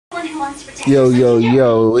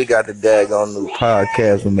Yo, we got the daggone new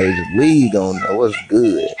podcast with Major League on there. What's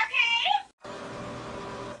good?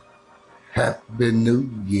 Happy New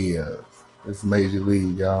Year. It's Major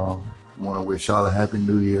League, y'all. I want to wish y'all a Happy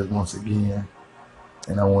New Year once again.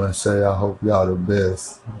 And I want to say I hope y'all the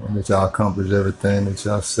best and that y'all accomplish everything that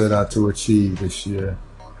y'all set out to achieve this year.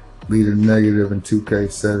 Lead a negative in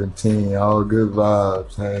 2K17. All good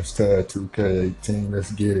vibes. Hashtag 2K18.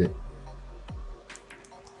 Let's get it.